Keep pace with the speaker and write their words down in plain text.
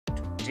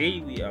today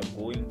we are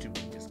going to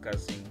be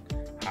discussing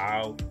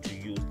how to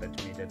use that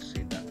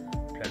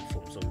MetaTrader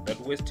platform. So without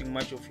wasting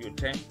much of your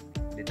time,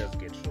 let us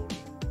get rolling.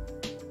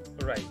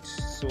 Alright,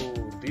 so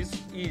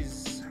this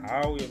is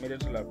how your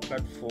MetaTrader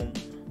platform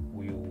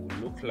will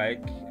look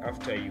like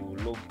after you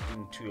log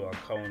into your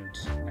account.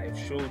 I've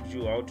showed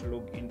you how to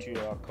log into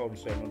your account,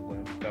 so I'm not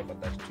going to cover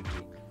that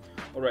today.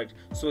 Alright,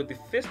 so the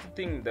first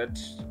thing that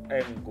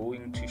I'm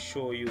going to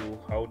show you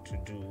how to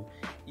do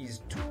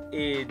is to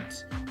add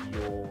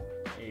your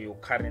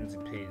currency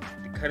pairs,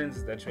 the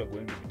currencies that you are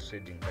going to be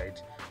trading,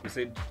 right? We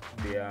said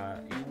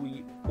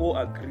we all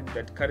agreed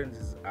that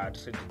currencies are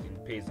traded in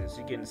pairs. As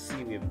you can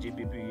see, we have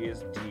GBP,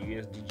 USD,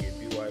 USD,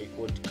 JPY,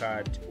 odd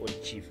card,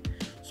 odd chief.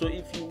 So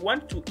if you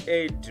want to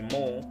add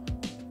more,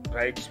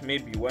 right,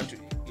 maybe you want to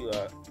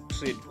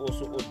trade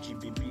also odd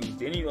GBP,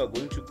 then you are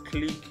going to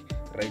click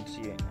right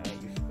here.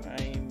 If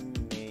I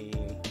may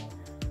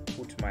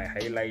put my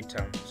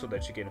highlighter so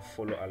that you can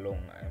follow along,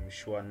 I'm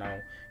sure now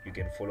you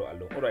can follow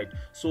along. Alright,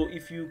 so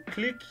if you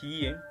click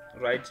here,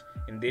 right,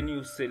 and then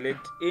you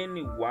select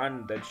any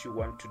one that you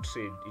want to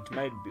trade, it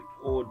might be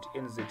odd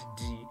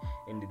NZD,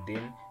 and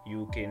then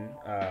you can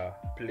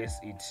place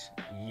it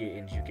here,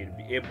 and you can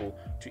be able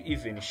to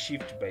even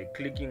shift by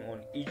clicking on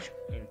each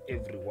and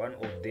every one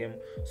of them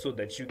so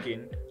that you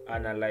can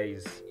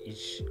analyze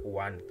each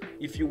one.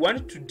 If you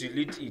want to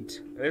delete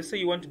it, let's say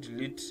you want to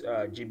delete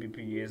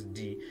GBP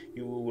USD,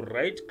 you will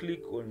right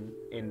click on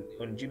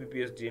GBP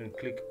USD and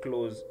click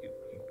close.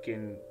 You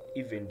can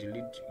even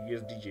delete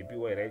USD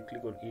JPY, right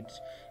click on it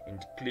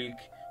and click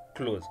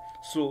close.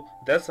 So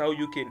that's how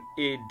you can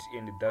add,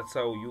 and that's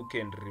how you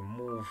can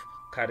remove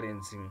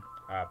currency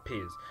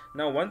pairs.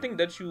 Now, one thing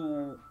that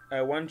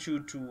I want you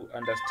to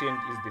understand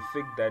is the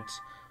fact that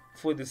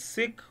for the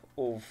sake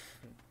of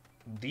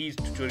these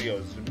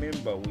tutorials,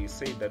 remember we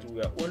say that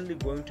we are only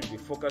going to be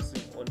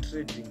focusing on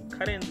trading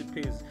currency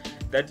pairs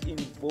that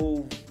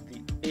involve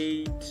the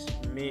 8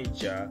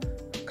 major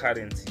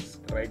currencies,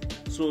 right?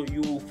 So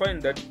you will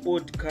find that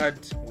odd card,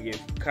 we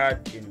have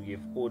card and we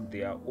have odd,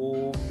 they are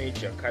all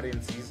major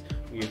currencies.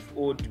 We have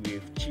odd, we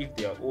have chief,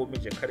 they are all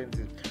major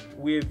currencies.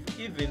 We have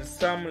even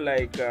some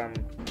like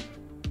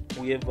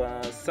we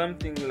have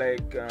something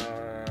like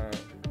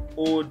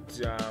odd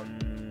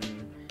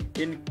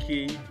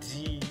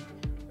NKD,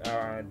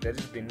 that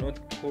is the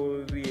North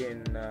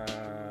Korean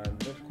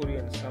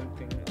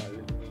something.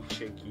 Let me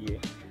check here.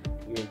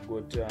 We have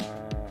got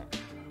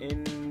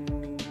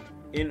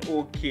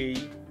NOK,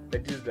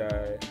 that is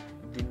the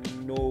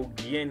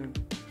Norwegian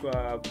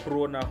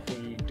krona.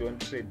 We don't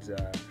trade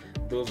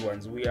those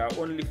ones. We are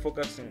only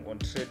focusing on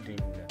trading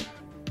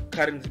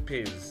currency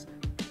pairs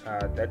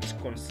that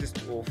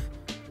consist of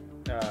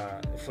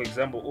for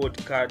example odd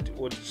card,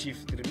 odd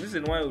chief. The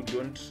reason why we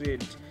don't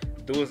trade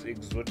those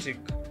exotic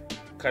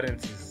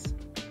currencies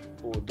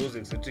or those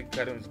exotic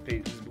currency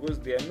pairs is because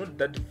they are not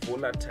that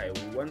volatile.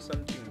 We want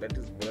something that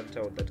is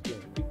volatile, that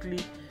can quickly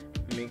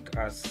make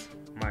us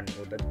money,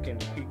 or that can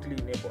quickly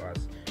enable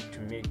us to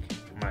make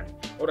money.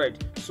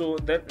 Alright, so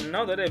that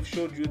now that I've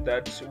showed you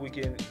that we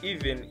can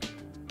even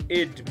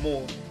add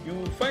more, you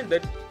will find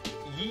that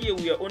here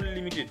we are only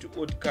limited to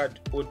odd card,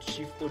 odd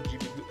chief, odd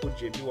GBP, odd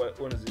JPY,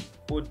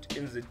 odd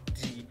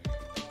NZD.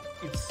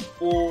 It's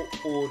all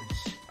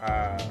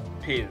odd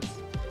pairs.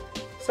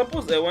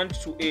 Suppose I want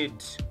to add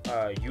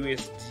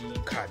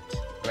USD card,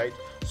 right?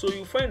 So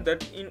you find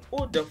that in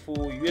order for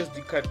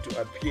USD card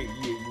to appear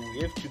here,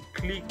 you have to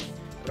click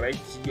right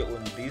here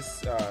on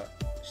this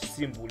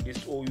symbol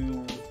list, or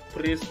you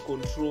press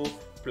Ctrl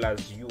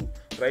plus U,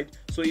 right?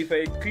 So if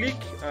I click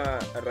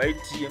right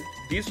here,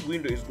 this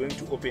window is going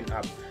to open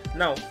up.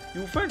 Now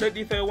you find that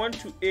if I want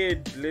to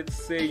add, let's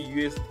say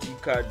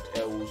USD card,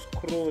 I will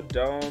scroll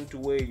down to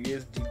where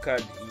USD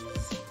card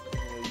is,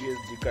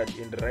 USD card,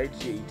 and right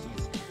here it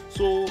is.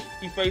 So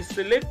if I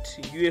select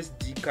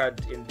USD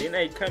card and then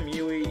I come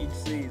here where it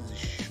says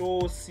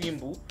show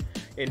symbol,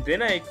 and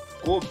then I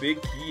go back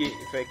here,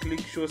 if I click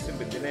show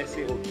symbol, then I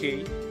say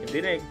okay, and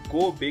then I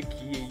go back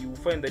here, you will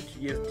find that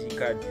USD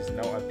card is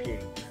now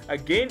appearing.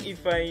 Again,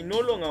 if I no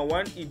longer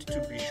want it to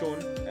be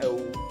shown, I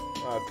will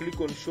click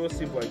on show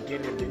symbol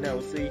again, and then I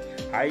will say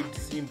hide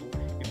symbol.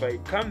 If I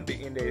come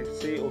back and I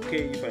say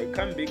okay, if I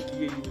come back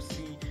here, you will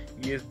see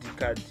USD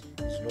card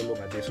is no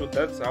longer there. So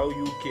that's how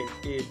you can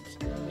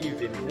add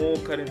even more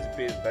currency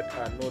pairs that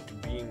are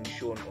not being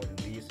shown on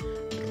this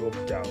drop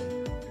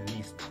down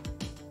list.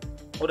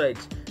 Alright,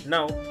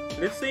 now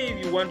let's say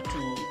if you want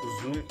to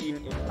zoom in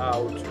and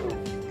out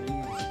of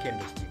these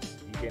candlesticks,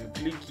 you can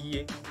click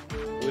here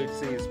where it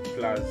says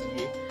plus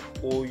here,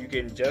 or you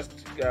can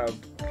just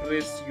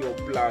press your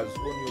plus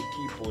on your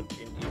keyboard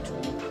and it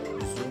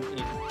will zoom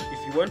in.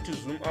 If you want to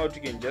zoom out,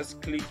 you can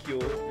just click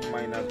your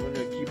minus on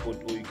your keyboard,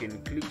 or you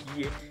can click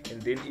here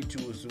and then it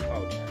will zoom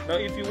out. Now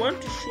if you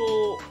want to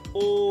show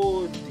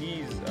all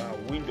these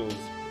windows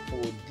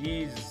for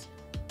these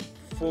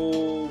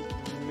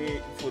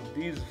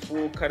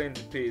four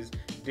currency pairs,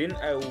 then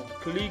I will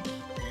click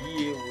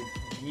here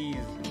with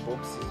these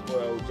boxes,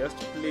 or I will just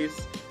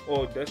place,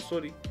 or that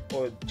sorry,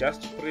 or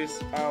just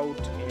press out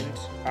and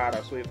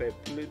R. So if I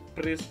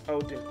press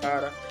out and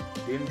R,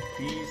 then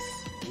this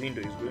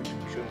window is going to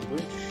be shown. It's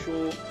going to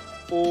show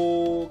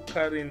all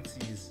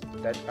currencies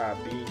that are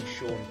being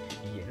shown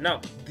here.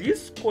 Now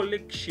this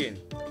collection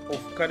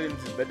of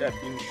currencies that are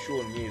being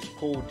shown here is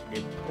called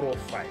a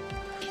profile.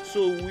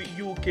 So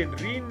you can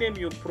rename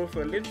your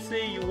profile. Let's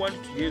say you want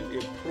to have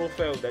a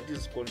profile that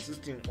is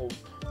consisting of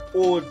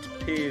odd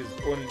pairs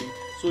only.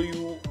 So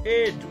you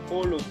add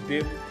all of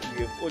them.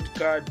 You have odd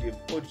card, you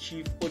have odd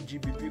chief, odd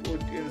GBP,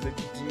 odd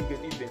NZT. You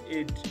can even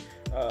add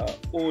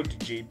odd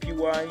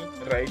JPY,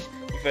 right?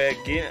 If I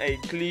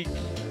click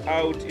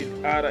out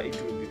in R,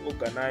 it will be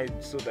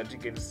organized so that you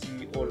can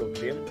see all of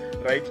them,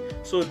 right?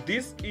 So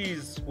this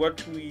is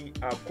what we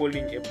are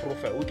calling a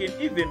profile. We can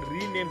even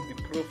rename the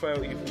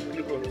profile if we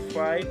click on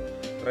file,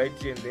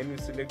 right, and then we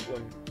select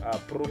on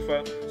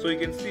profile. So you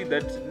can see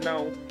that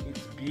now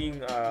it's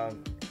being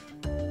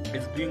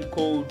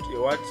called a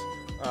what,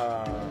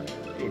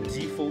 a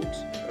default,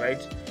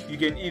 right? You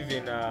can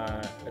even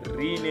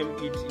rename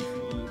it if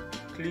you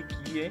click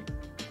here,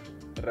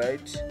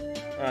 right?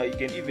 You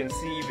can even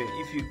see, even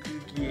if you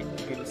click here,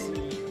 you can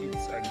see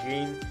it's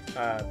again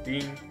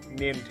being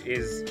named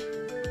as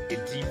a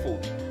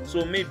default.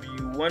 So maybe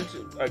you want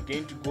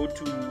again to go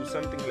to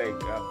something like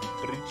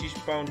British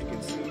pound. You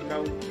can see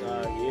now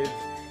you have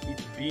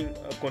it being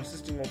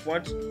consisting of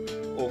what,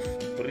 of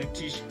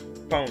British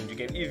pound. You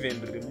can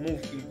even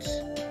remove it,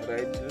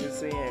 right? Let's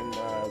say I'm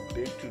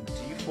back to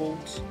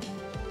default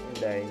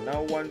and I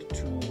now want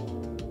to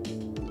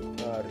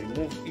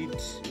remove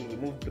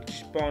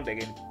British pound. I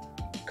can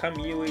come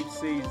here where it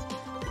says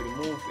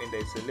remove and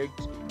I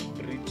select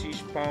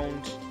British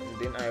pound,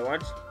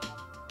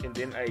 and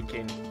then I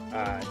can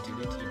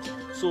delete it.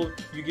 So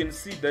you can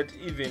see that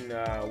even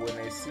when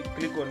I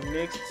click on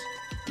next,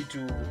 it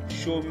will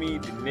show me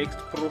the next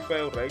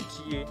profile right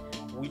here,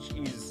 which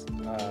is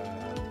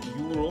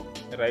euro,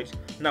 right?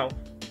 Now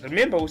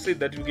remember we said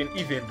that we can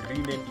even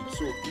rename it.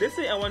 So let's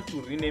say I want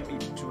to rename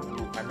it to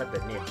another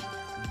name,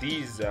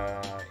 these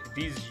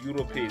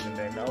euro pairs, and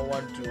I now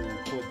want to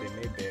call them,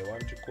 maybe I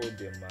want to call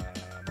them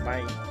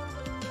mine,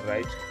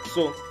 right?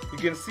 So you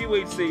can see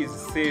where it says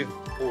save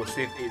or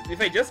save as.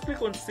 If I just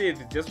click on save,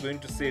 it's just going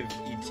to save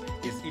it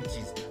as it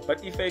is.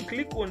 But if I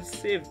click on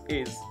save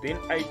as, then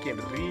I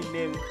can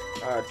rename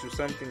to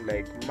something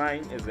like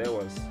mine, as I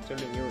was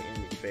telling you.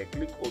 If I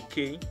click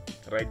OK,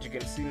 right, you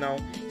can see now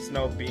it's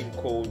now being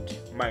called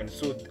mine.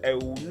 So I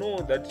will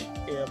know that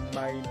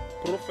my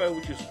profile,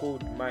 which is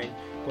called mine,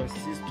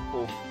 consists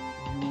of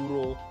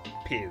euro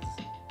pairs,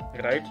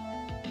 right?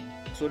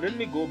 So let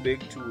me go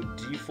back to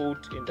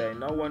default, and I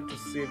now want to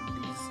save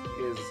this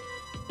as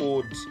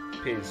odd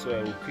pairs. So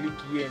I will click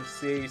here and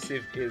say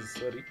save as,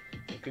 sorry,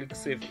 and click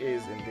save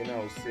as, and then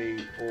I'll say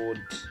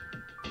odd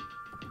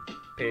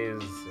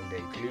pairs, and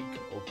I click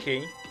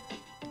OK.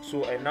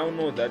 So I now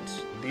know that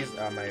these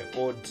are my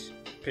odd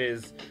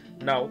pairs.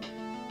 Now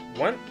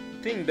one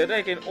thing that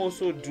I can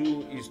also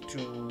do is to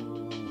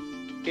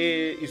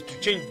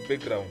change the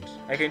background.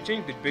 I can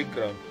change the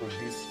background of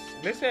this.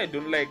 Let's say I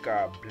don't like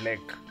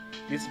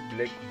this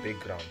black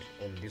background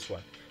on this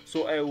one.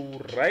 So I will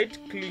right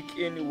click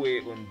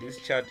anywhere on this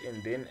chart,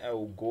 and then I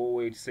will go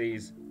where it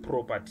says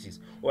properties,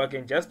 or I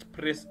can just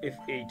press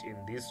F8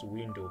 and this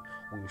window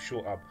will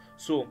show up.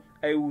 So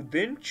I will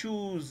then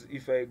choose,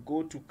 if I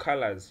go to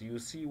colors, you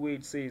see where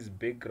it says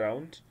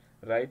background,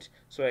 right?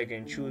 So I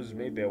can choose,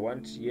 maybe I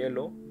want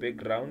yellow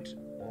background,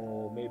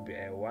 or maybe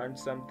I want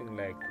something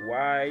like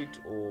white,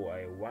 or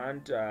I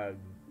want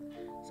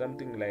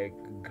something like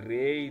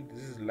gray.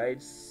 This is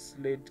light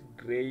slate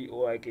gray,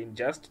 or I can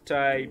just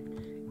type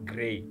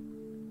gray,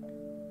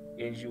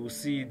 and you will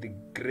see the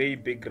gray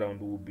background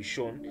will be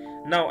shown.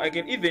 Now I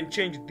can even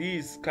change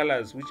these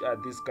colors, which are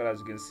these colors.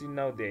 You can see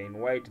now they're in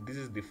white. This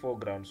is the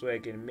foreground, so I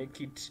can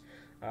make it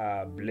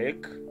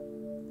black.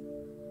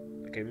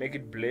 I can make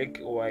it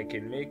black, or I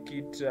can make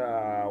it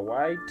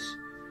white,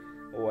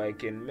 or I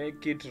can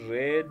make it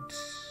red,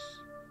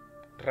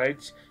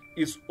 right?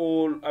 It's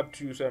all up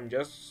to you. So I'm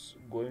just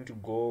going to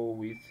go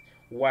with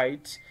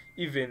white.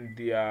 Even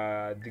the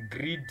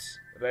grid,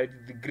 right?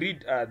 The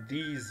grid are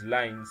these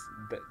lines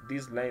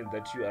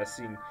that you are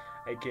seeing.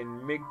 I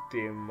can make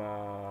them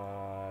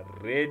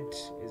red,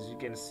 as you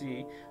can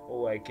see,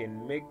 or I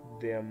can make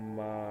them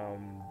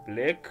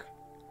black,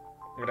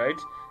 right?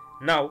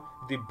 Now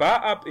the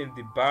bar up and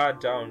the bar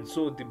down.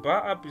 So the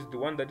bar up is the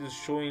one that is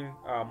showing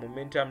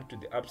momentum to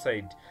the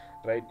upside,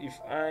 right? If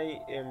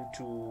I am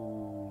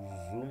to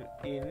zoom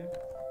in,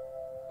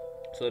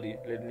 sorry,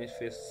 let me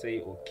first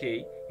say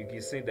okay, you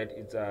can see that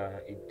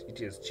it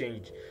has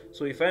changed.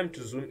 So if I'm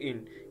to zoom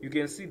in, you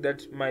can see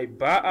that my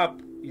bar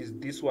up is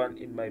this one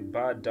and my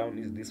bar down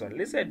is this one.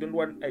 Let's say I don't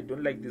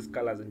like these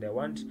colors, and I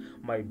want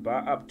my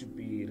bar up to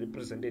be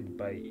represented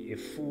by a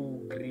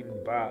full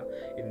green bar,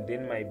 and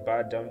then my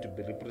bar down to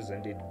be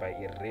represented by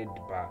a red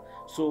bar.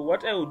 So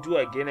what I will do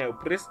again, I will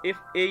press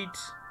F8,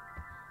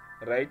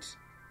 right,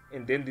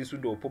 and then this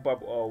window will pop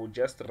up, or I will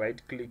just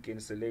right click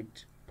and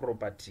select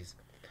properties.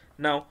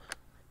 Now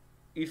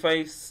if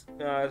I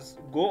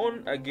go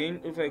on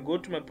again, if I go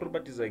to my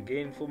properties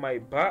again for my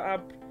bar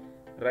up,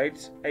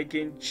 right, I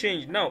can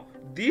change. Now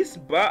this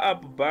bar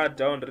up, bar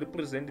down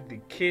represent the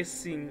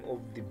casing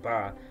of the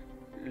bar.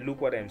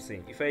 Look what I'm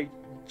saying. If I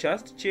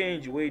just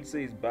change where it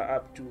says bar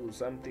up to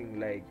something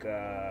like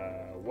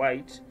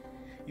white,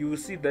 you will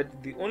see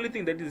that the only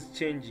thing that is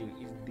changing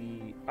is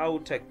the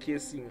outer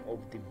casing of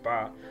the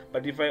bar.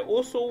 But if I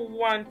also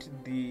want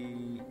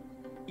the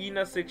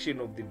inner section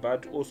of the bar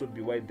to also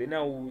be white, then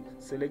I will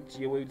select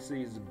here where it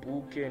says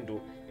bull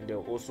candle, and I'll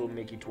also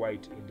make it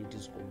white, and it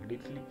is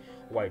completely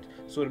white.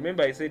 So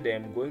remember I said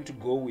I'm going to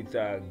go with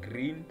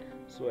green,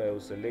 so I will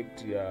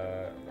select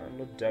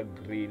not dark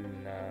green,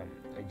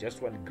 I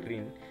just want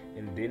green,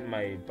 and then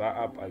my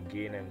bar up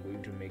again I'm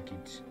going to make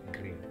it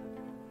green,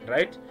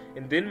 right?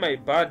 And then my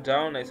bar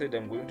down, I said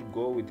I'm going to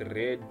go with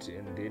red,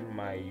 and then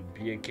my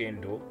beer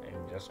candle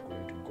I'm just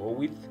going to go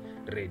with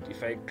red.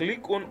 If I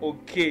click on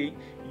OK,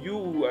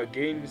 you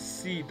again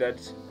see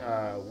that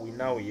we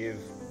now have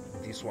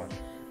this one.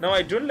 Now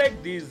I don't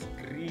like these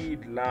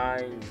grid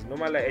lines.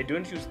 Normally I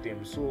don't use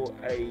them, so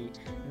I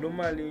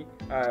normally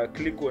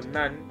click on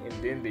none,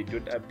 and then they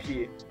don't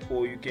appear.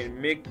 Or you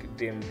can make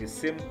them the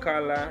same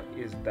color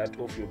as that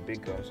of your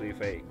background. So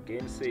if I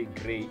again say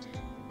gray,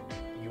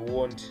 you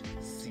won't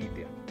see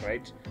them,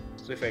 right?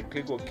 So if I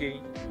click OK,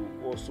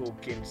 you also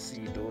can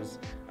see those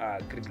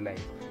grid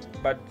lines.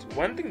 But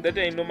one thing that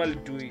I normally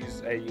do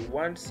is I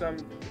want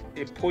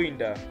a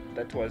pointer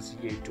that was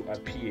here to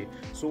appear.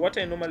 So what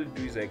I normally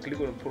do is I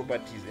click on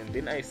properties, and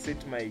then I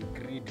set my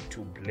grid to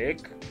black,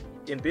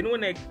 and then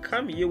when I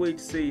come here where it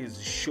says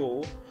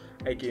show,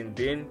 I can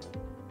then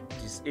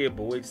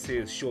disable where it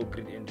says show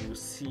grid, and you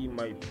see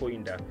my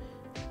pointer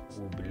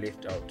will be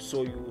left out.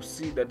 So you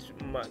see that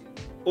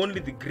only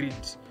the grid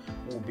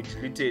will be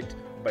deleted,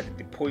 but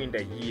the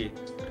pointer here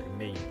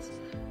remains.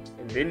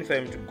 And then if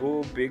I'm to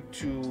go back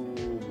to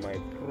my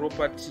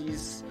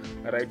properties,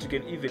 right, you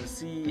can even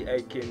see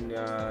I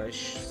can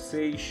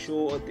say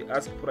show the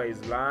ask price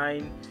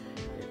line,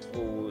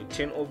 or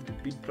turn off the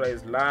bid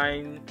price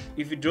line.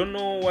 If you don't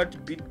know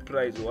what bid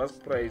price or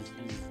ask price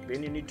is,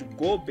 then you need to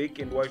go back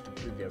and watch the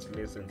previous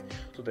lessons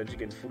so that you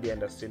can fully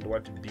understand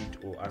what bid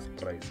or ask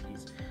price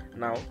is.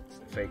 Now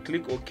if I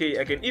click OK,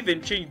 I can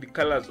even change the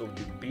colors of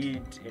the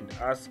bid and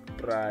ask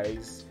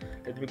price.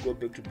 Let me go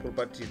back to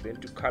properties, then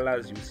to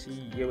colors. You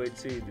see here where it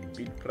says the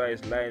bid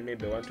price line,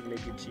 maybe I want to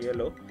make it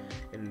yellow,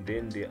 and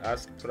then the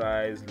ask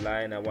price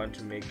line I want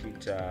to make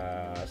it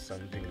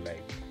something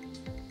like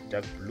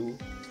dark blue.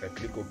 If I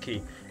click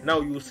OK,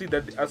 now you will see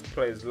that the ask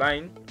price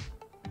line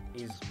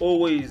is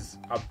always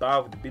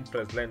above the bid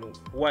price line.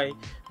 Why?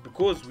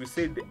 Because we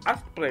say the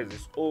ask price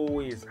is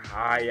always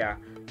higher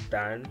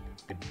than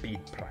the bid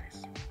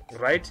price,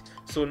 right?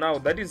 So now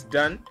that is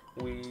done,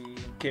 we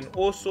can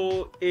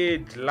also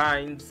add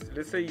lines.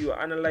 Let's say you are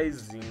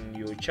analyzing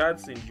your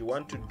charts and you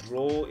want to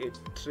draw a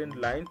trend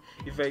line.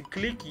 If I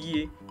click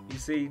here, you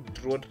say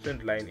draw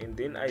trend line, and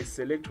then I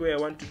select where I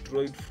want to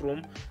draw it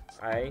from.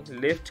 I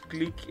left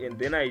click, and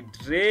then I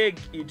drag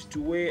it to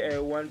where I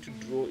want to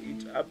draw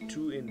it up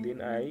to, and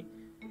then I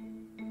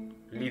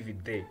leave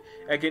it there.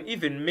 I can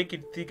even make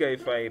it thicker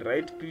if I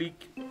right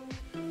click,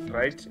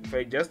 right? If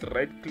I just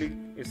right click,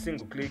 a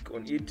single click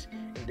on it,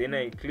 and then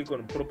I click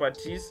on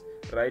properties,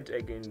 right,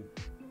 I can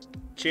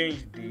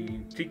change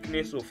the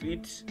thickness of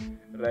it,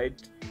 right?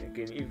 I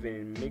can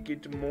even make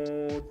it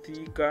more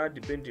thicker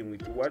depending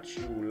with what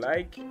you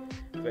like.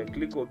 If I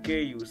click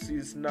OK, you see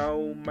it's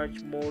now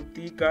much more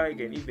thicker. I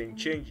can even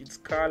change its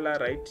color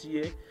right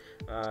here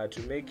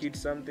to make it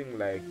something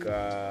like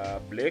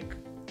black.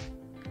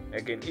 I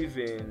can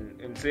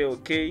even say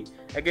OK.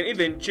 I can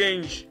even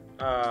change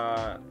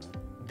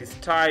the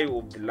style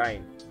of the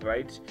line,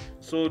 right?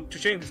 So to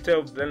change the style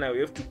of the line, I will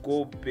have to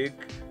go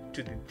back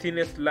to the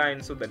thinnest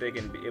line so that I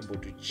can be able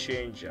to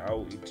change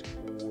how it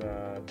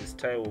the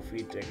style of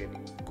it. I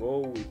can go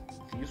with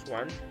this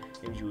one,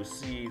 and you will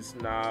see it's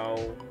now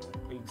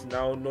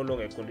no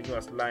longer a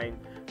continuous line,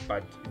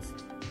 but it's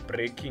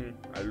breaking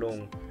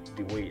along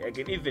the way. I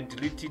can even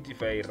delete it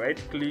if I right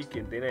click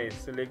and then I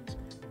select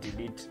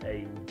delete.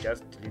 I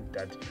just delete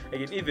that. I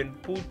can even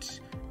put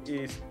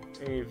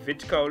a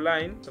vertical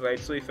line, right?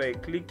 So if I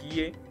click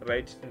here,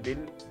 right, and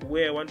then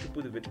where I want to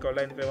put the vertical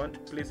line, if I want to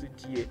place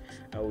it here,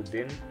 I will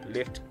then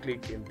left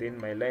click, and then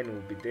my line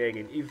will be there. I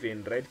can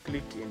even right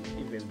click and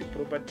even the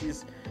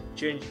properties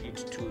change it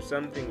to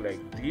something like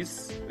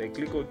this. If I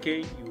click OK,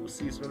 you will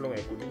see it's no longer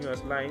a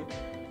continuous line.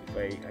 If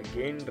I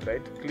again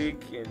right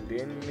click and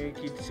then make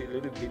it a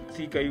little bit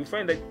thicker, you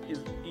find that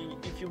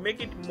if you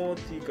make it more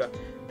thicker,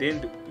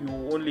 then you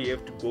only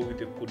have to go with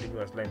a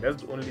continuous line.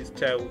 That's the only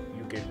style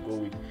you can go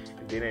with.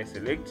 And then I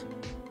select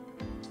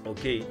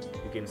OK.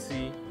 If can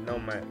see now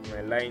my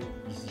line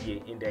is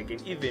here, and I can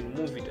even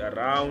move it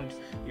around.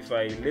 If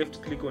I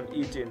left click on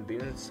it and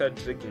then start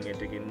dragging it,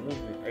 I can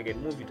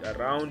move it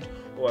around,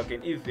 or I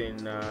can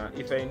even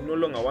if I no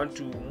longer want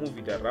to move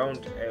it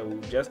around, I will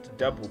just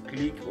double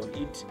click on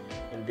it,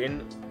 and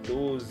then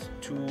those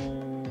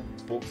two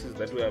boxes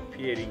that were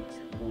appearing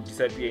will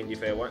disappear. And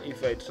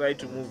if I try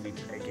to move it,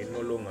 I can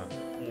no longer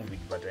move it,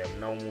 but I am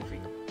now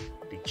moving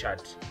the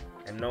chart.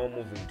 I'm now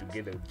moving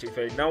together. If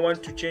I now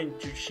want to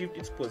shift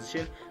its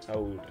position, I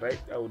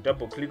will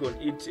double click on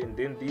it, and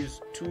then these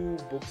two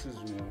boxes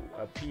will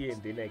appear,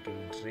 and then I can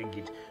drag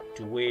it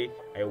to where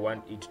I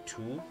want it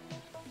to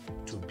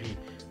be.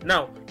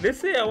 Now let's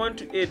say I want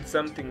to add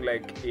something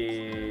like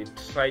a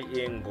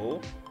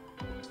triangle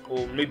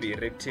or maybe a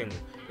rectangle,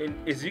 and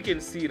as you can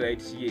see right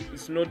here,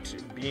 it's not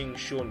being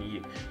shown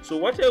here. So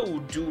what I will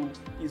do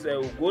is I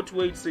will go to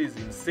where it says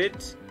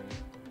insert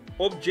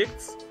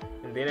objects,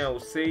 and then I will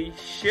say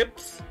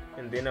shapes,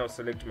 and then I'll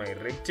select my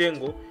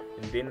rectangle,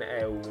 and then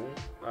I will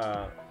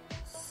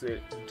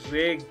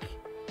drag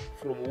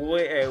from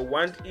where I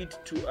want it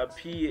to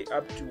appear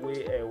up to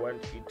where I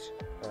want it,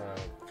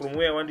 from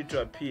where I want it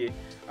to appear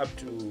up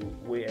to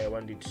where I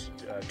want it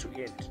to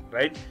end,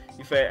 right?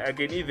 If I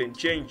can even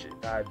change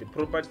the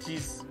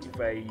properties. If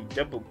I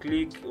double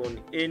click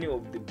on any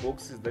of the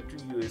boxes that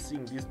you are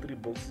seeing, these three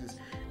boxes,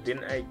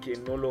 then I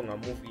can no longer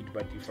move it.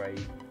 But if I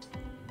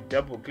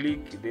double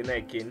click, then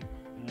I can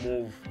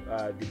move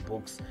the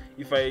box.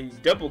 If I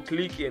double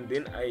click and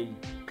then I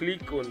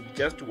click on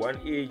just one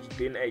edge,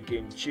 then I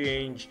can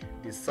change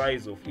the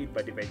size of it.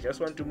 But if I just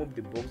want to move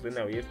the box, then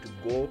I will have to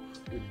go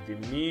with the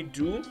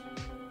middle,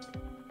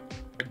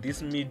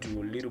 this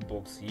middle little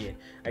box here.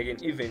 I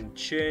can even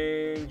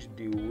change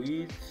the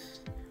width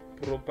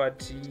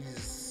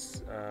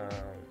properties,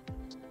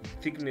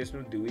 thickness,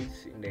 not the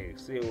width, and I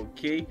say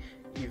okay.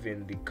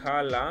 Even the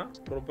color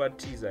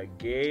properties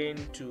again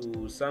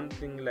to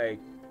something like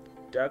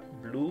dark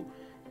blue.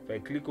 If I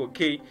click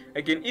OK,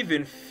 I can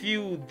even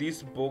fill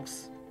this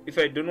box. If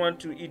I don't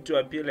want it to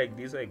appear like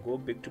this, I go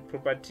back to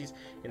properties,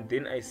 and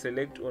then I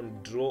select on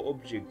draw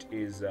object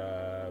as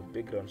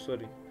background,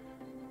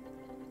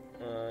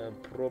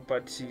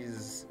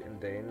 properties,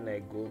 and then I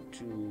go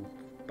to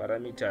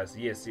parameters.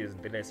 Yes,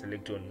 then I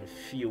select on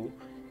fill.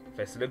 If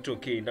I select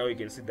OK, now you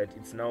can see that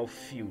it's now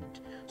filled.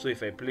 So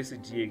if I place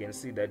it here, you can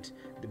see that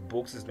the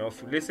box is now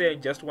filled. Let's say I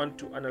just want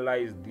to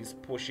analyze this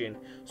portion,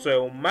 so I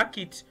will mark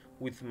it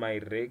with my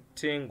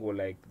rectangle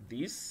like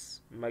this.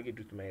 Mark it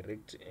with my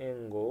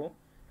rectangle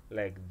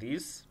like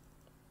this,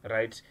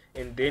 right?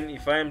 And then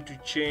if I am to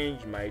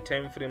change my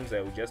time frames,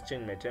 I will just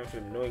change my time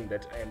frame, knowing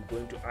that I am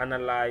going to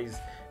analyze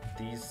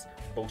this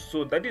box.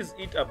 So that is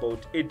it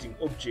about adding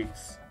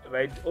objects,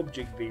 right?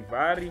 Objects, they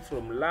vary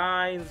from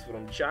lines,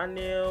 from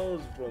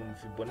channels, from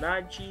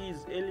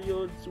Fibonacci's,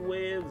 Elliott's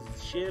waves,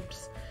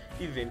 shapes,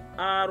 even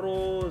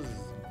arrows,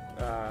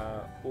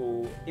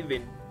 or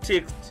even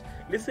text.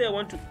 Let's say I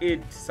want to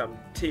add some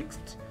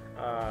text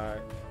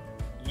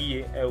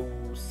here. I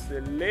will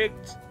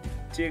select the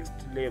text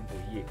label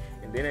here,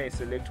 and then I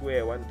select where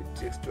I want the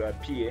text to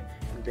appear,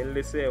 and then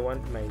let's say I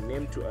want my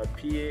name to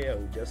appear. I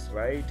will just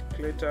write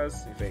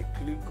Cletus. If I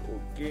click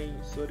OK,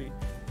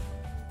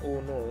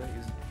 oh no,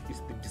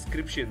 it's the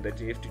description that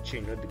you have to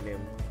change, not the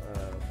name.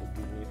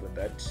 Forgive me for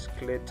that.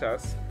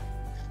 Cletus.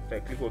 If I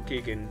click OK,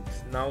 you can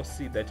now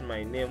see that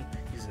my name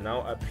is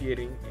now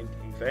appearing, and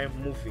if I am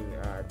moving,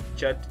 the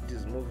chart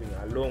is moving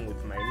along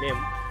with my name,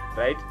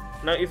 right?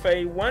 Now if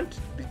I want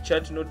the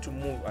chart not to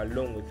move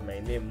along with my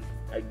name,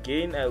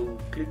 again I will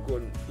click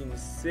on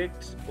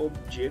insert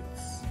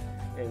objects,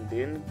 and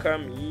then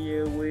come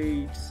here where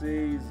it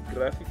says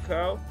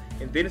graphical,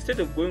 and then instead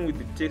of going with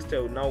the text, I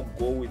will now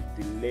go with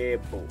the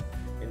label,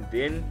 and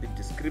then the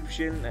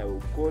description, I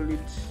will call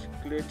it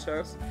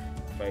Cletus.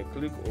 If I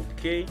click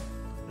OK,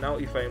 now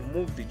if I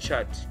move the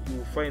chart, you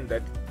will find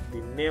that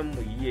the name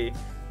here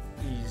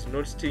is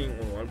not staying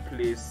on one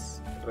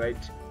place,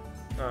 right?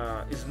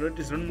 It's not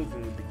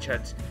moving with the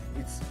chart.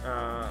 It's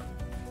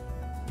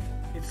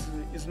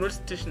not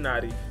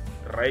stationary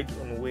right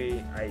on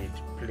where I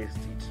had placed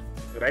it,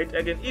 right?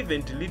 I can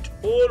even delete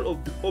all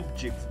of the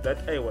objects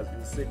that I was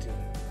inserting.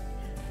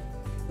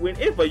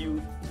 Whenever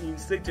you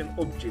insert an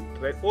object,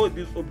 right, all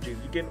these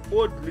objects, you can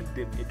all delete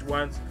them at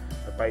once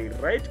by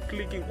right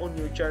clicking on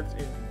your chart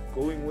and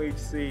going where it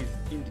says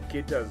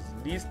indicators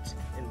list,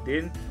 and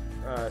then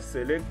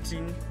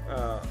selecting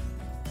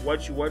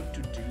what you want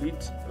to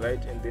delete,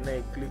 right? And then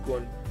I click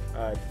on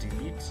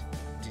delete,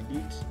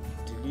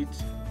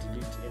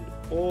 and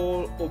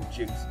all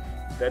objects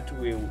that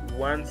were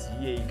once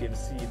here, you can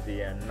see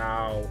they are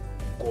now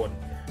gone.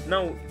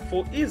 Now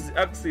for easy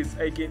access,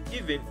 I can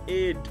even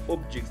add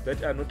objects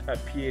that are not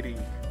appearing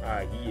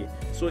here.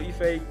 So if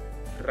I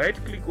right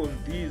click on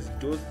these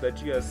dots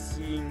that you are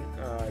seeing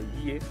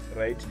here,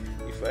 right,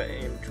 if I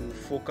am to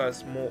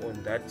focus more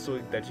on that so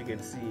that you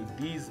can see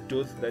these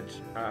dots that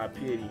are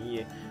appearing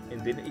here,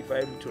 and then if I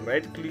am to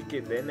right click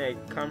and then I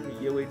come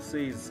here where it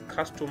says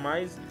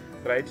customize,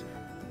 right,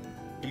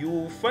 you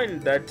will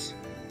find that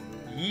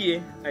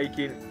here I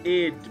can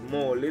add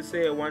more. Let's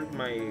say I want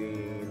my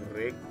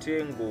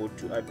rectangle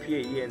to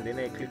appear here, and then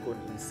I click on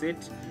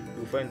insert.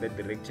 You'll find that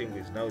the rectangle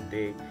is now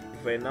there.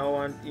 If I now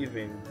want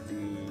even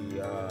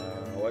the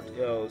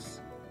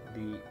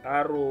the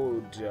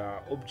arrowed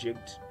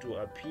object to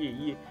appear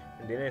here,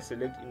 and then I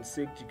select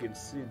insert, you can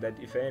see that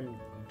if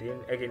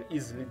I can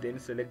easily then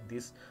select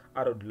this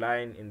arrowed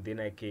line, and then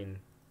I can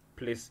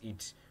place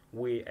it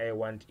where I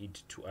want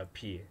it to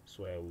appear.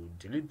 So I will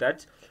delete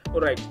that.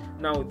 Alright,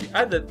 now the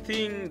other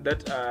thing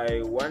that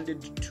I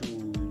wanted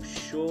to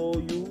show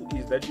you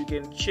is that you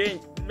can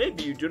change.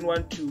 Maybe you don't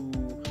want to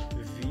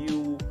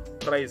view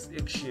price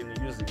action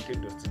using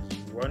candlesticks,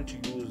 you want to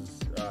use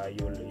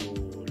your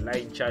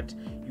line chart.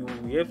 You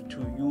have to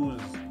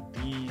use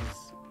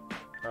these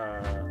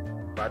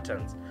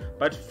buttons,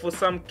 but for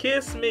some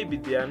case maybe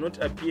they are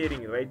not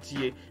appearing right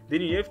here,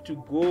 then you have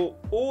to go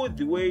all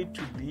the way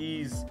to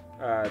these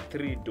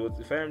 3 dots.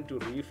 If I am to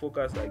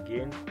refocus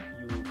again,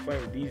 you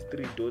find these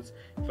 3 dots.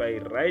 If I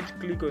right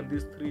click on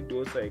these 3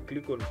 dots, I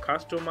click on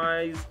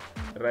customize,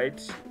 right?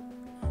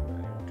 I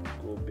have to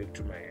go back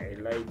to my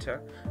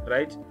highlighter,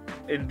 right?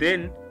 And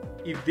then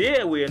if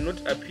they were not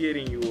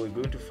appearing, you are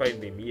going to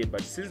find them here,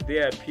 but since they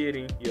are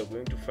appearing, you are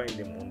going to find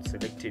them on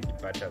selected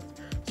buttons.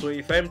 So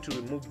if I'm to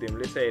remove them,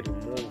 let's say I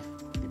remove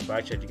the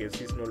bar chart, you can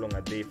see it's no longer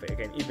there. If I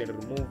can even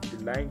remove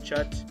the line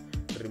chart,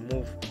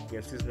 remove, you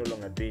can see it's no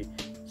longer there.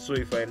 So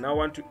if I now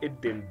want to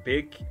add them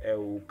back, I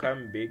will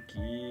come back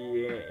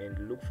here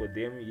and look for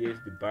them. Here's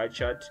the bar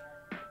chart,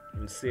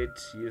 insert,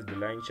 here's the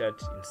line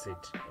chart,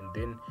 insert, and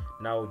then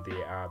now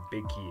they are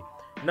back here.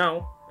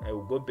 Now I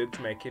will go back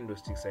to my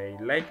candlesticks. I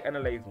like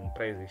analyzing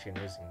price action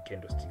using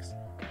candlesticks.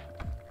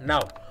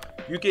 Now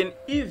you can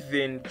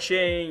even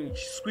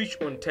switch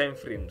on time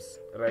frames,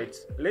 right?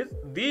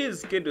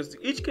 These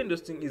candlesticks, each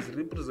candlestick is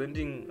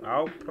representing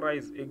how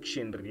price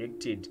action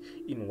reacted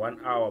in 1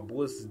 hour,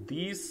 because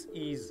this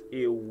is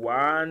a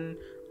 1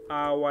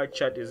 hour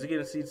chart. As you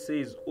can see, it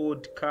says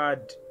odd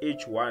card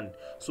H1,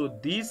 so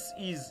this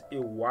is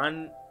a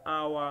 1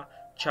 hour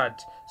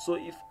chart. So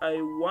if I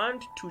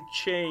want to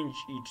change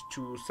it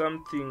to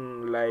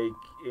something like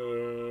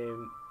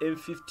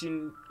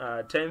M15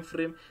 time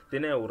frame,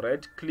 then I will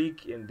right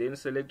click and then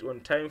select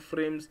on time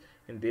frames,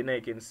 and then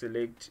I can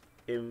select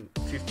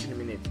M15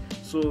 minutes.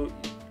 So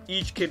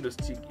each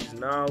candlestick is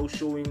now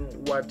showing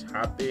what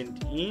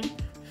happened in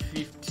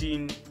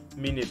 15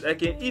 minutes. I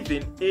can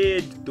even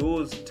add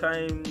those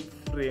time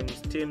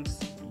frames terms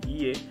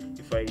here.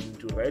 If I need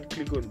to right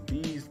click on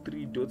these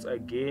 3 dots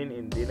again,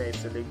 and then I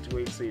select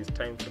where it says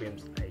time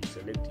frames, I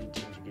select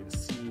it, and you can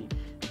see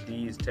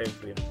these time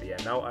frames, they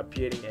are now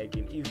appearing. I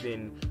can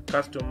even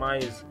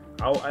customize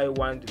how I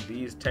want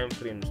these time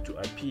frames to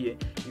appear.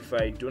 If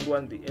I don't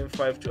want the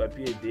M5 to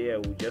appear there, I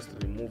will just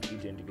remove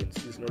it, and you can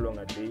see it's no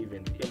longer there.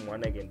 Even the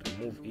M1, I can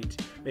remove it.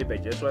 Maybe I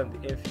just want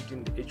the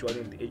M15, the H1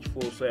 and the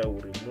H4, so I will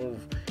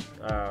remove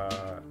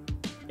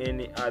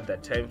any other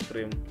time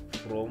frame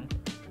from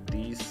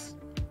this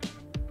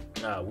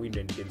window,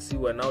 and you can see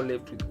we're now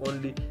left with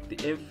only the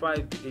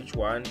M5, the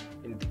H1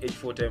 and the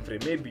H4 time frame.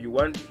 Maybe you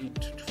want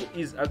it for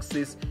ease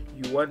access,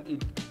 you want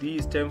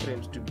these time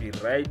frames to be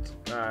right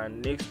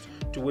next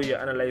to where you're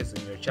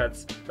analyzing your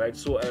charts, right?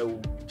 So I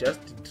will just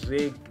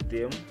drag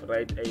them,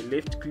 right? I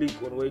left click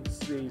on where it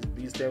says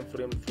these time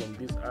frames from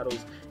these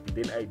arrows, and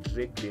then I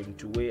drag them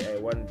to where I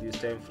want these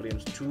time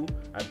frames to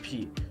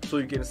appear. So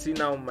you can see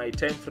now my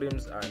time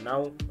frames are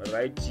now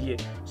right here.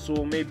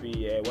 So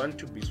maybe I want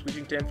to be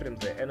switching time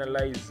frames. I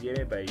analyze here,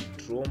 maybe I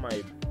draw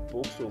my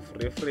box of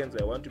reference.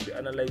 I want to be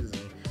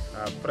analyzing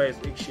price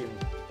action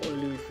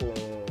only for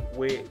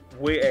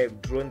where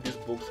I've drawn this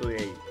box. So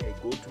I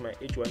go to my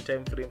H1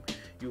 time frame.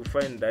 You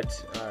find that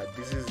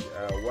this is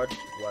what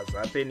was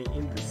happening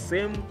in the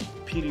same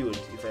period.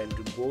 If I am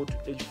to go to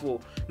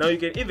H4, now you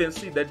can even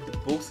see that the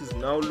box is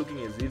now looking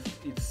as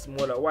if it's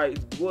smaller. Why?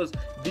 It's because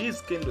these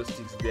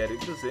candlesticks,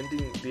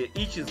 they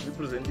each is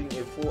representing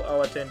a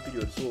 4-hour time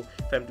period. So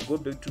if I'm to go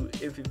back to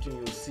M15,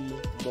 you'll see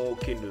more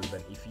candles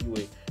than if you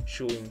were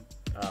showing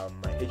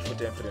my H4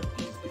 time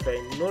frame. If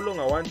I no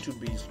longer want to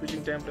be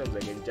switching time frames, I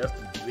can just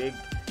drag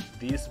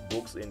this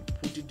box and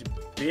put it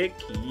back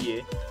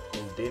here,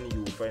 and then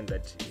you will find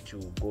that it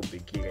will go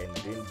back here, and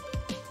then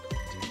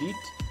delete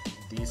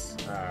this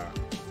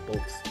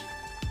box.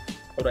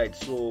 Alright,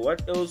 so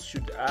what else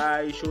should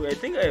I show? I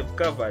think I have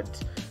covered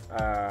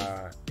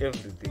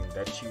everything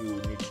that you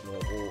need to know,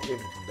 or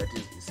everything that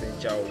is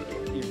essential.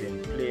 You can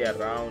even play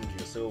around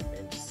yourself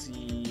and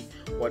see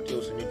what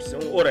else you need to say.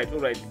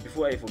 Alright,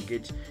 before I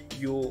forget,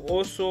 you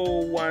also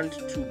want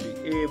to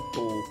be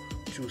able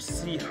to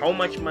see how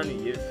much money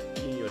you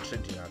have in your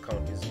trading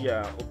account as you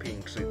are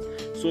opening trades.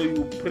 So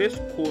you press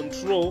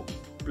Ctrl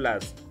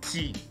plus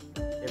T,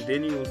 and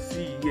then you'll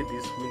see here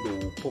this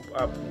window will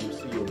pop up. You'll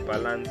see your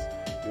balance,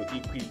 your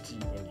equity,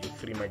 and your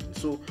free margin.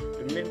 So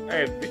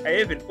I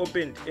haven't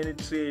opened any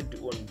trade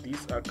on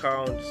this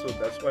account, so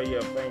that's why you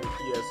are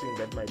seeing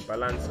that my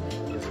balance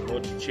is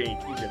not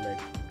changed, even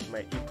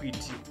my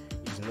equity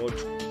is not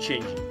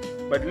changing.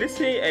 But let's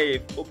say I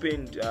have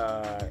opened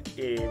a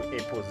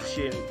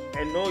position.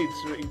 I know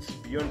it's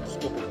beyond the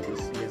scope of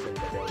this lesson,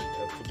 but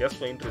just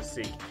for interest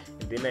sake,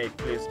 and then I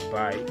press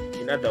buy.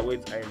 In other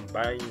words, I am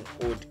buying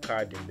old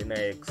card, and then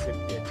I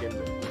accept their terms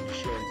and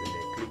conditions, and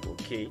I click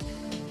OK.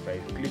 If I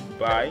click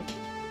buy,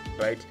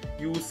 right,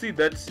 you will see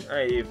that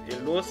I have a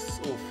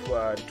loss of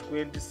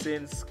 20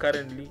 cents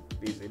currently.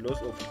 There is a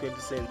loss of 20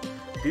 cents.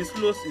 This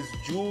loss is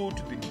due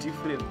to the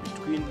difference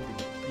between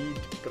the bid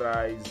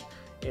price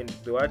and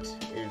the what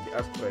and the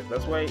ask price.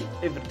 That's why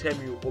every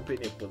time you open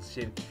a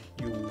position,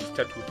 you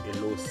start with a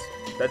loss.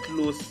 That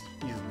loss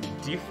is the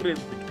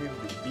difference between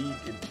the bid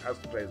and the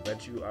ask price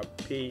that you are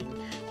paying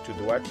to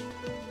the what,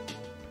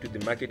 to the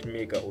market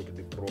maker or to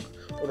the broker.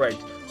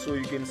 Alright, so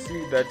you can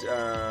see that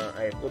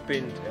I have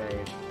opened, I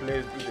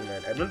placed even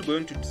that. I'm not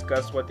going to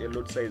discuss what a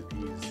lot size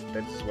is.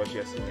 That is what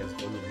you are seeing as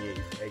volume here.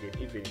 If I can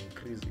even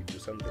increase it to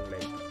something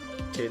like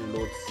 10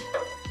 lots,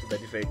 so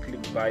that if I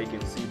click buy, you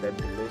can see that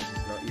the lot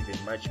is now even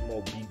much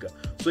more bigger.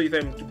 So if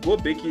I'm to go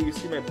back here, you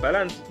see my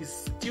balance is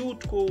still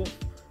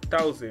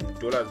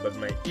 $12,000, but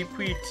my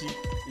equity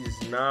is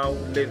now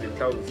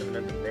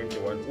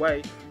 $11,791.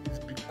 Why? It's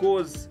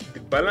because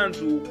the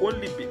balance will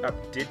only be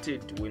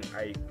updated when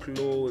I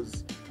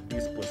close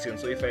this position.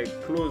 So if I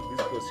close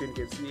this position, you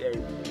can see I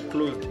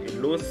closed a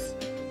loss,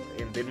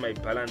 and then my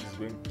balance is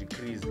going to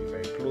decrease. If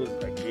I close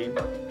again,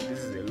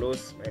 this is a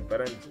loss, my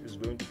balance is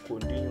going to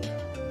continue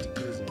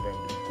decreasing. If I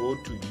go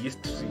to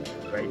history,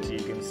 right here,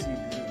 you can see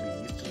this is the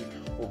history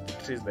of the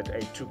trades that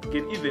I took. You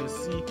can even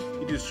see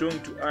it is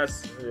showing to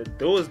us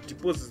those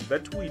deposits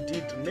that we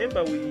did.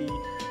 Remember, we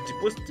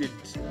deposited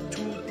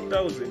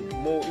 2,000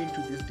 more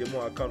into this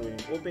demo account. When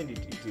we opened it,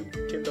 it was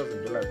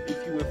 $10,000.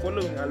 If you were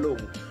following along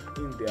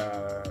in the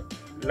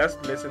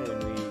last lesson when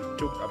we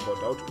talked about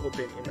how to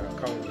open an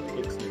account with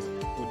Xness,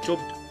 we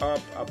chopped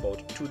up about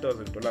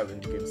 $2,000,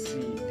 and you can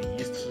see the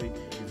history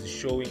is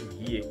showing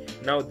here.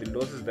 Now the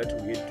losses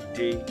that we had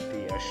today,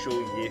 they are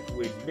showing here. If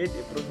we had made a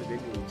profit, then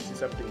you will see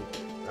something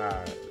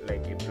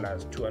like a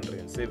plus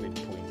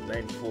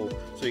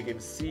 207.94. So you can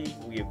see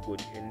we have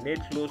got a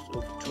net loss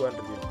of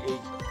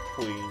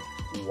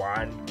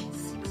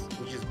 208.16,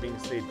 which is being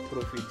said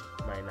profit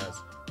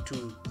minus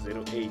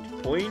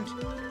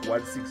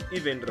 208.16.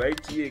 Even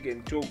right here you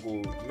can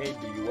toggle.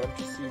 Maybe you want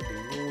to see the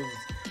news,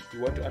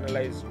 you want to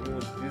analyze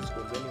news. This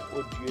concerning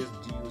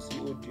ODUSD, you see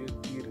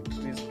ODUSD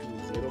retreats to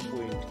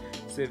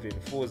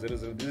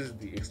 0.7400. This is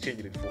the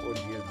exchange rate for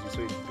ODUSD.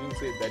 So it's being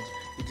said that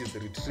it is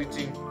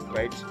retreating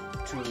right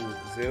to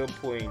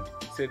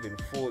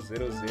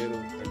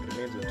 0.7400 and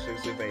remains on track.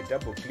 So if I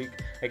double click,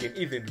 I can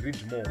even read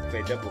more. If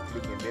I double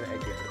click, and then I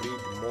can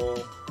read more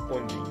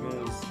on the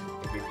news.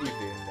 I can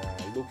even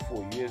look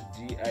for USD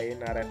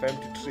INR. If I'm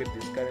to trade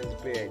this currency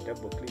pair, I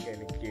double click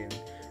and I can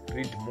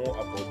read more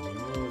about the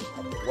news,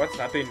 about what's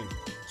happening,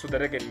 so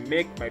that I can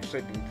make my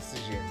trading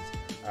decisions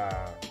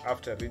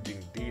after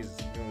reading these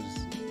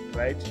news,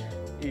 right?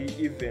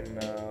 Even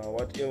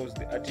what else?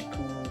 The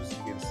articles,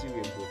 you can see we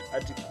have got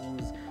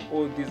articles.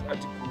 All these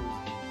articles,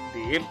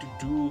 they have to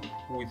do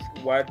with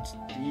what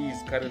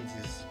these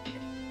currencies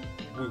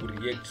will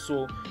react.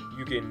 So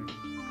you can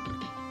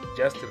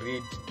just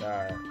read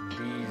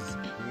these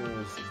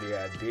news. They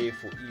are there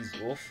for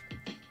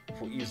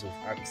ease of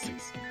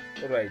access.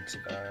 All right.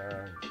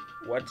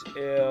 What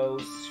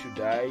else should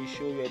I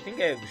show you? I think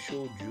I have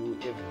showed you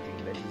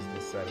everything that is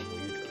necessary for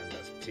you to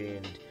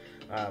understand.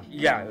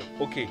 Yeah,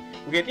 okay.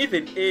 We can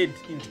even add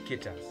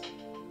indicators,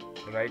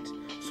 right?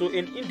 So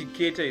an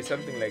indicator is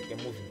something like a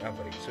moving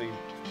average. So if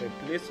I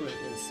place on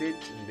insert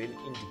and then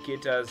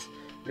indicators,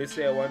 let's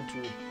say I want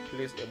to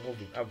place a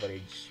moving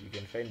average, you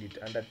can find it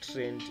under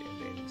trend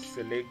and then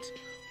select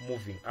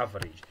moving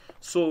average.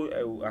 So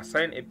I will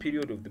assign a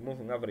period of the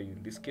moving average.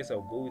 In this case,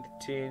 I'll go with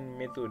 10.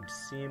 Method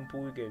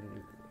simple. You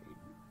can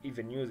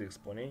even use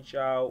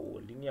exponential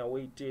or linear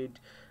weighted.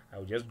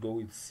 I'll just go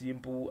with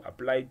simple.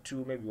 Apply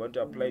to, maybe you want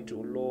to apply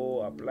to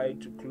low, apply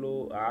to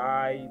close,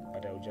 high,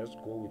 but I'll just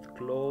go with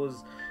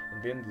close.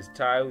 And then the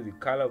style, the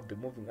color of the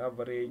moving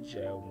average,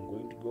 I'm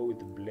going to go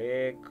with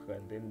black,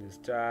 and then the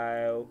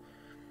style.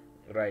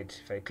 Right,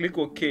 if I click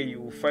OK,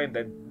 you will find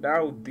that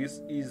now this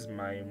is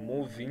my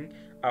moving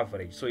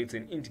average. So it's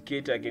an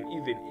indicator. I can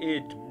even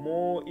add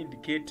more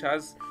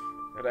indicators,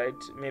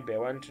 right? Maybe I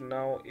want to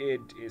now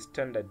add a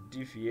standard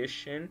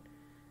deviation.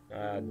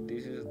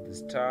 This is the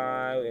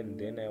style, and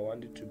then I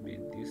want it to be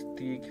this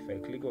thick. If I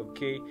click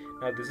OK,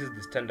 now this is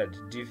the standard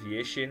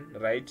deviation,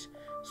 right?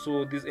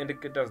 So these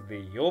indicators,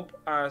 they help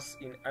us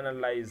in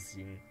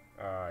analyzing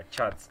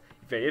charts.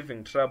 If you're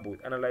having trouble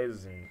with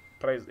analyzing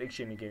price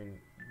action, you can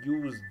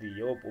use the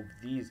help of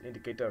these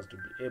indicators to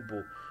be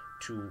able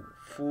to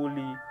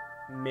fully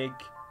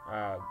make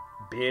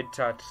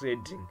better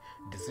trading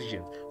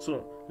decisions.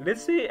 So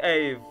let's say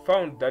I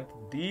found that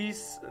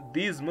these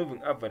moving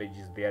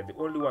averages, they are the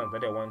only ones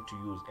that I want to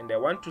use, and I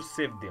want to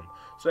save them.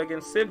 So I can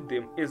save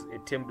them as a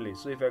template.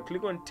 So if I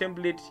click on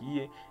template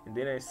here, and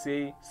then I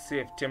say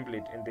save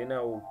template, and then I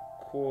will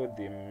call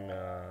them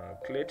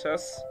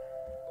clutters.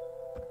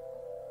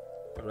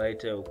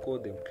 Right, I will call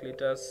them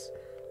clutters.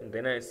 and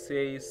then I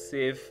say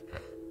save,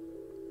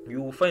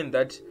 you will find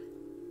that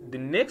the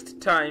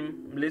next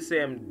time, let's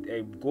say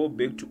I go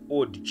back to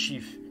odd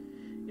chief,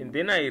 and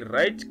then I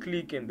right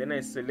click and then I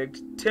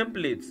select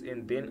templates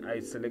and then I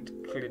select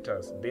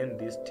creators, then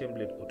this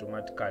template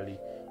automatically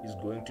is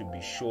going to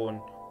be shown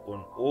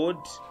on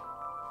odd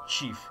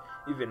chief.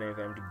 Even if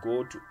I'm to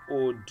go to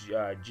odd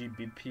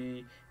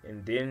GBP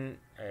and then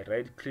I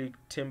right click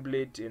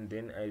template and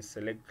then I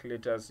select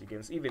creators, you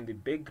can see even the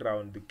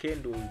background, the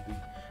candles,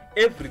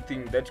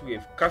 everything that we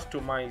have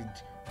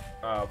customized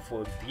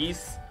for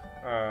this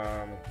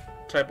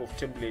type of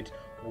template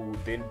will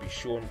then be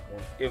shown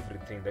on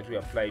everything that we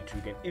apply to.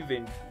 You can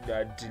even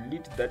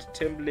delete that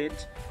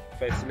template.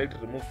 If I select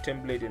remove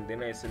template and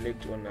then I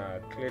select on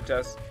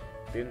creators,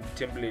 then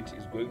the template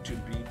is going to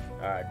be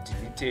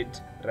deleted,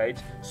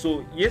 right?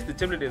 So yes, the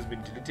template has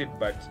been deleted,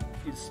 but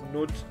it's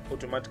not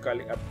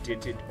automatically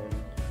updated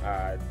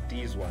on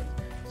these ones.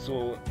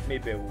 So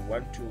maybe I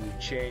want to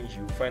change.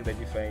 You find that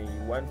if I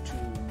want to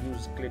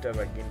use creators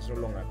again, it's no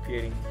longer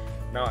appearing.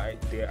 Now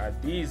there are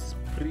these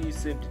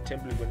pre-saved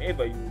templates.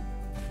 Whenever you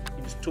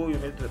install your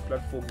Metatrader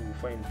platform, you will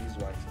find these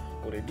ones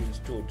already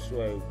installed.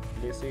 So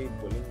let's say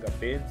Bolinga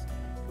Bands,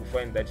 you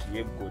find that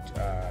you have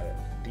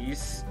got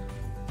this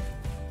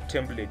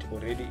template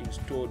already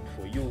installed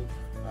for you.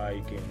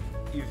 You can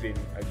even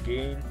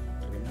again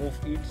remove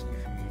it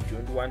if you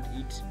don't want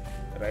it,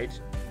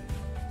 right?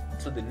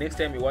 So the next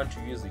time you want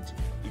to use it,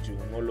 it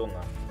will no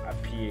longer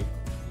appear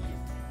here.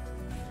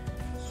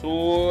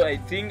 So I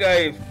think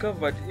I've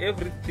covered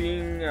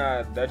everything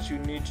that you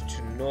need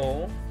to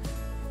know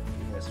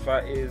as far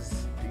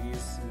as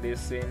this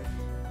lesson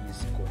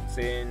is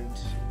concerned.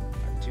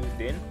 Until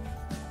then,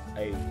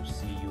 I will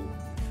see you